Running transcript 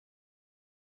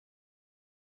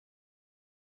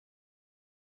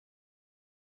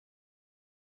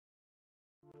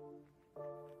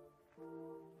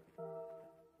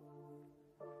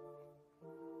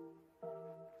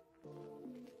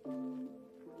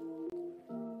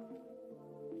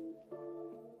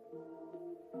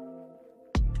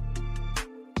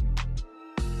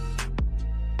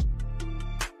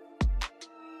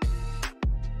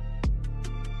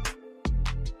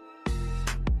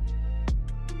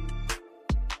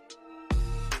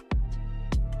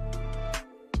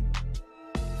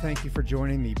Thank you for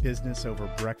joining the Business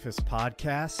Over Breakfast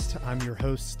podcast. I'm your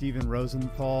host, Steven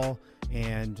Rosenthal,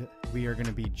 and we are going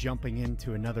to be jumping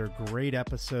into another great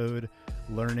episode,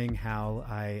 learning how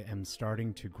I am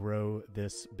starting to grow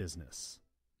this business.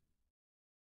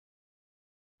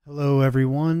 Hello,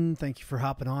 everyone. Thank you for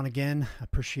hopping on again. I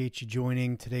appreciate you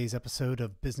joining today's episode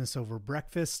of Business Over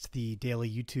Breakfast, the daily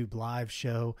YouTube live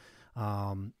show.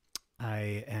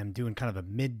 I am doing kind of a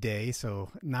midday,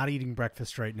 so not eating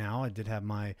breakfast right now. I did have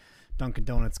my Dunkin'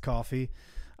 Donuts coffee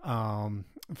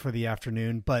for the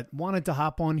afternoon, but wanted to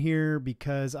hop on here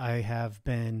because I have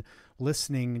been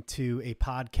listening to a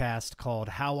podcast called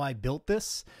How I Built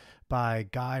This by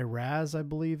Guy Raz, I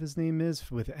believe his name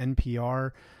is, with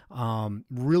NPR.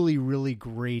 Really, really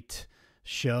great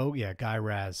show. Yeah, Guy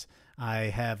Raz. I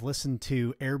have listened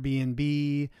to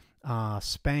Airbnb,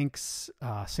 Spanx,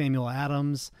 Samuel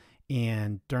Adams,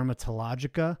 and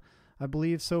Dermatologica, I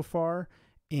believe, so far,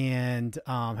 and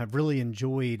have really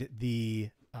enjoyed the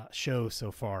show so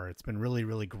far. It's been really,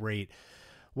 really great.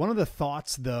 One of the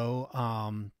thoughts, though,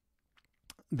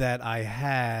 that I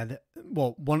had,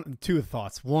 two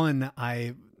thoughts. One,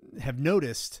 I have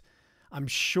noticed, I'm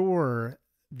sure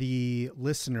the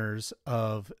listeners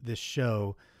of this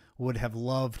show would have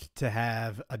loved to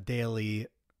have a daily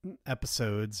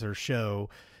episodes or show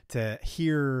to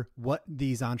hear what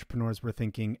these entrepreneurs were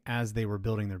thinking as they were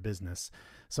building their business.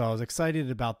 So I was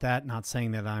excited about that, not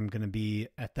saying that I'm going to be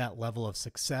at that level of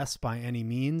success by any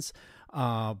means,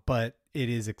 but it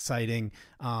is exciting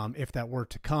if that were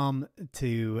to come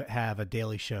to have a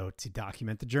daily show to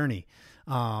document the journey.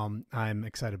 I'm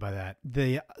excited by that.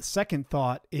 The second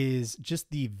thought is just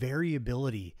the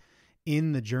variability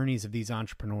in the journeys of these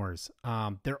entrepreneurs.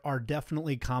 There are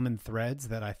definitely common threads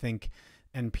that I think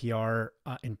NPR,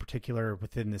 in particular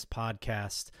within this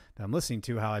podcast that I'm listening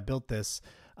to, How I Built This,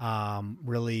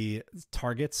 really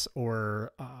targets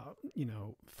or,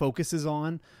 focuses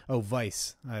on. Oh,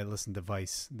 Vice. I listened to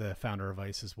Vice, the founder of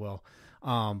Vice as well.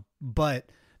 But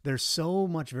there's so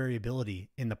much variability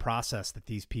in the process that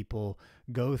these people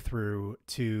go through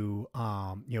to,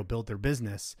 build their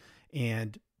business.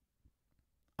 And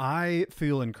I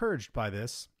feel encouraged by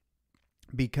this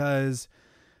because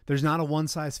there's not a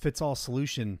one-size-fits-all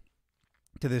solution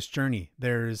to this journey.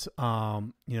 There's,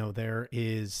 there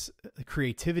is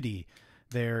creativity.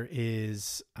 There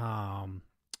is,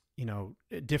 there's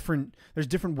different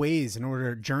ways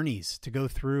journeys to go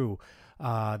through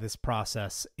this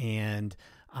process. And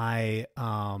I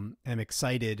am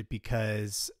excited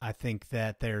because I think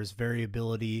that there's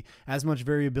variability, as much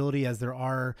variability as there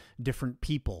are different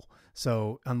people.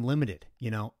 So unlimited,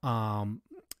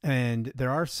 and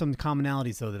there are some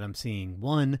commonalities, though, that I'm seeing.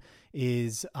 One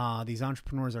is these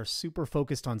entrepreneurs are super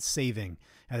focused on saving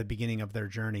at the beginning of their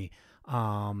journey,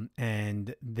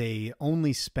 and they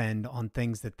only spend on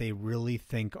things that they really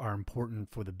think are important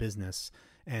for the business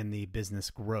and the business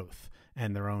growth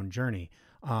and their own journey.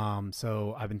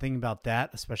 So I've been thinking about that,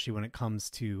 especially when it comes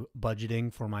to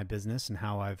budgeting for my business and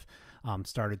how I've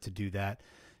started to do that.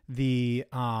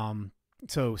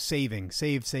 So saving,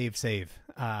 save.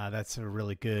 That's a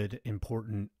really good,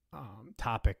 important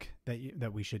topic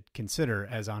that we should consider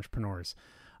as entrepreneurs.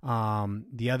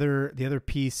 The other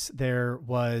piece there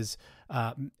was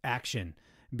action,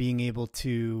 being able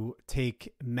to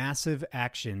take massive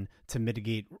action to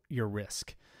mitigate your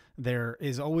risk. There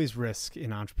is always risk in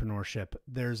entrepreneurship.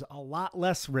 There's a lot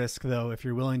less risk, though, if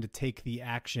you're willing to take the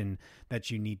action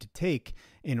that you need to take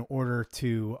in order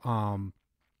to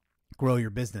grow your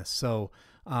business. So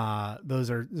those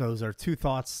are two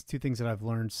things that I've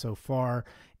learned so far.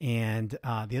 And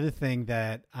the other thing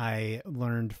that I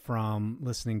learned from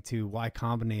listening to Y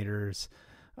Combinator's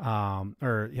how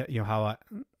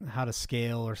to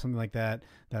scale or something like that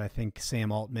I think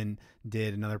Sam Altman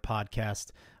did, another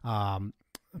podcast.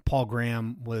 Paul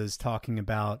Graham was talking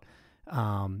about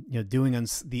doing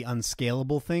the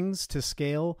unscalable things to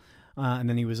scale. And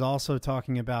then he was also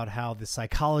talking about how the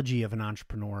psychology of an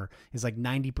entrepreneur is like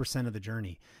 90% of the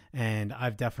journey. And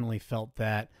I've definitely felt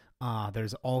that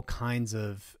there's all kinds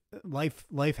of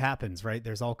life happens, right?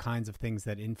 There's all kinds of things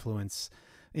that influence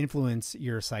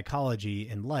your psychology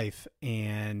in life.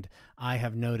 And I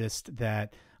have noticed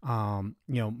that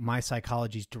my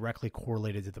psychology is directly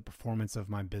correlated to the performance of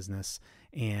my business,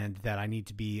 and that I need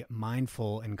to be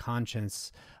mindful and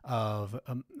conscious of,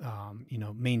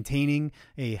 maintaining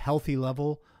a healthy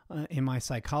level in my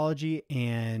psychology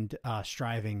and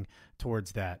striving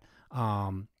towards that.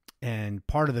 And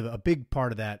a big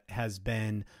part of that has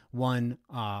been one,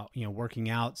 working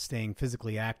out, staying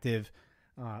physically active.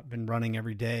 Been running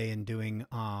every day and doing,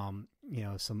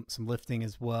 some lifting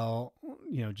as well,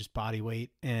 just body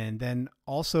weight. And then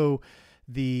also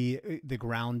the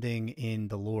grounding in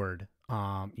the Lord.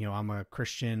 I'm a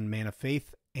Christian man of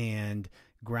faith, and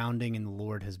grounding in the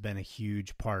Lord has been a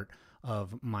huge part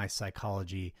of my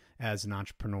psychology as an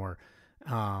entrepreneur.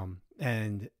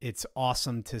 And it's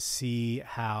awesome to see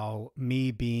how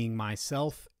me being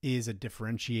myself is a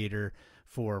differentiator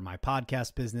for my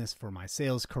podcast business, for my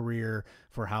sales career,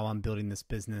 for how I'm building this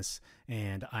business.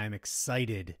 And I'm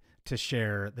excited to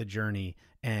share the journey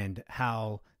and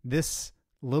how this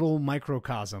little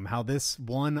microcosm, how this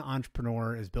one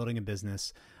entrepreneur is building a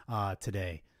business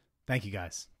today. Thank you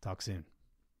guys. Talk soon.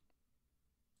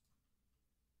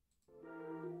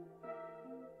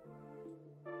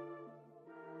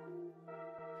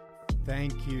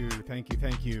 Thank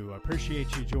you.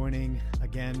 Appreciate you joining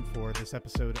again for this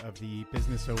episode of the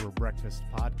Business Over Breakfast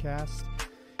podcast.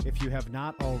 If you have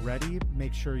not already,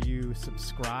 make sure you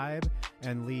subscribe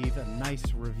and leave a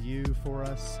nice review for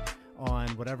us on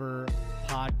whatever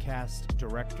podcast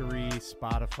directory,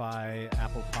 Spotify,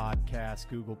 Apple Podcasts,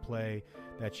 Google Play,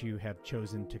 that you have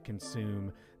chosen to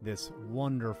consume this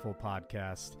wonderful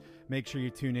podcast. Make sure you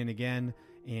tune in again,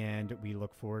 and we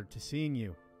look forward to seeing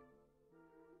you.